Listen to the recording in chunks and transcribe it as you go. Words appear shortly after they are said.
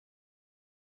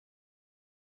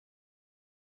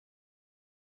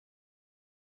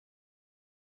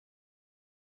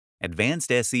Advanced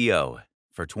SEO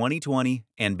for 2020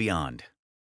 and beyond.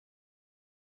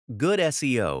 Good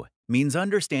SEO means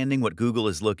understanding what Google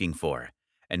is looking for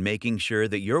and making sure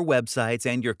that your websites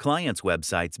and your clients'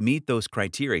 websites meet those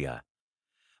criteria.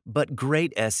 But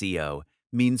great SEO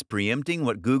means preempting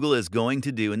what Google is going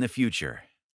to do in the future.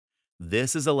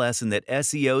 This is a lesson that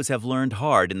SEOs have learned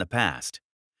hard in the past.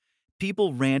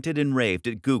 People ranted and raved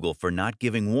at Google for not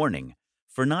giving warning,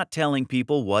 for not telling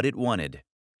people what it wanted.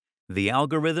 The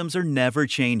algorithms are never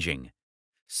changing,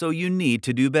 so you need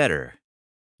to do better.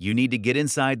 You need to get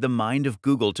inside the mind of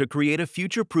Google to create a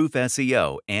future-proof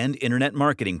SEO and internet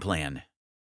marketing plan.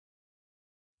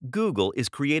 Google is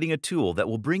creating a tool that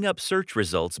will bring up search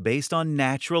results based on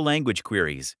natural language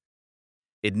queries.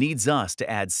 It needs us to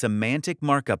add semantic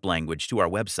markup language to our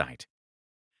website.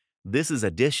 This is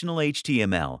additional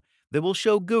HTML that will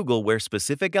show Google where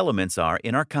specific elements are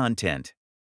in our content.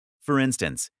 For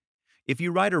instance, if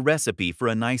you write a recipe for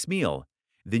a nice meal,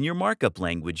 then your markup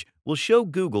language will show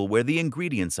Google where the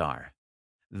ingredients are.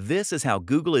 This is how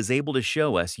Google is able to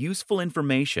show us useful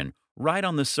information right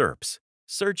on the SERPs,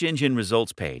 search engine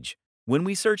results page, when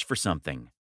we search for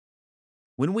something.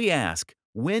 When we ask,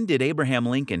 "When did Abraham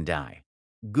Lincoln die?"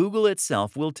 Google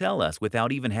itself will tell us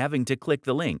without even having to click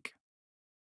the link.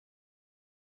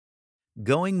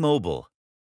 Going mobile.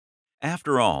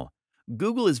 After all,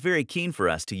 Google is very keen for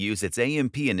us to use its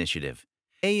AMP initiative,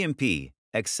 AMP,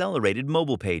 Accelerated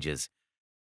Mobile Pages,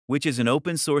 which is an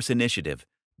open-source initiative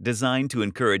designed to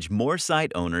encourage more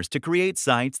site owners to create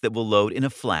sites that will load in a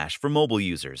flash for mobile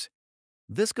users.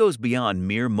 This goes beyond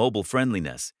mere mobile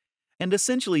friendliness and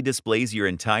essentially displays your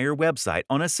entire website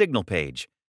on a signal page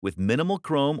with minimal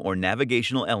Chrome or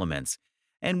navigational elements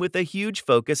and with a huge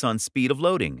focus on speed of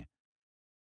loading.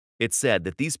 It's said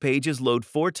that these pages load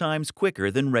 4 times quicker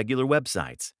than regular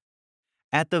websites.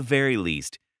 At the very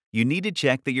least, you need to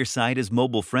check that your site is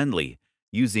mobile-friendly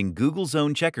using Google's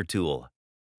own checker tool.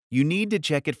 You need to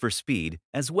check it for speed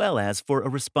as well as for a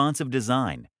responsive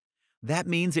design. That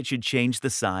means it should change the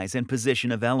size and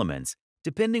position of elements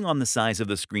depending on the size of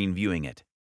the screen viewing it.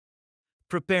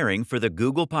 Preparing for the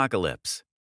Google apocalypse.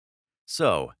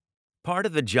 So, part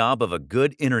of the job of a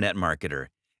good internet marketer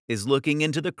is looking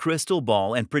into the crystal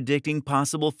ball and predicting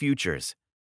possible futures.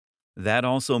 That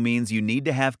also means you need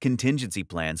to have contingency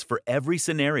plans for every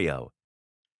scenario.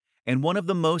 And one of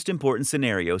the most important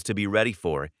scenarios to be ready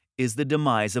for is the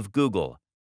demise of Google.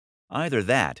 Either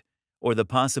that, or the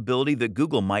possibility that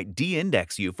Google might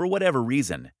de-index you for whatever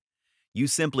reason. You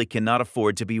simply cannot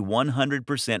afford to be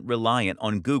 100% reliant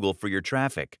on Google for your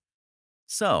traffic.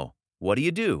 So, what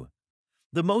do?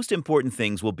 The most important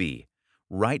things will be: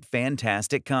 write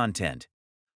fantastic content,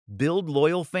 build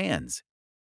loyal fans,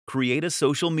 create a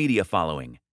social media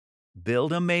following,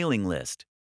 build a mailing list.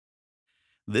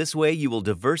 This way you will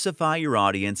diversify your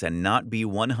audience and not be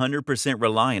 100%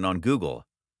 reliant on Google.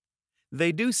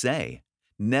 They do say,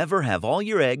 never have all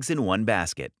your eggs in one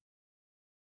basket.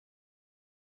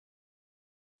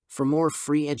 For more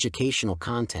free educational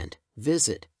content,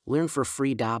 visit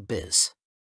learnforfree.biz.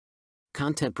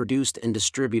 Content produced and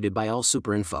distributed by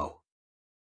AllSuperInfo.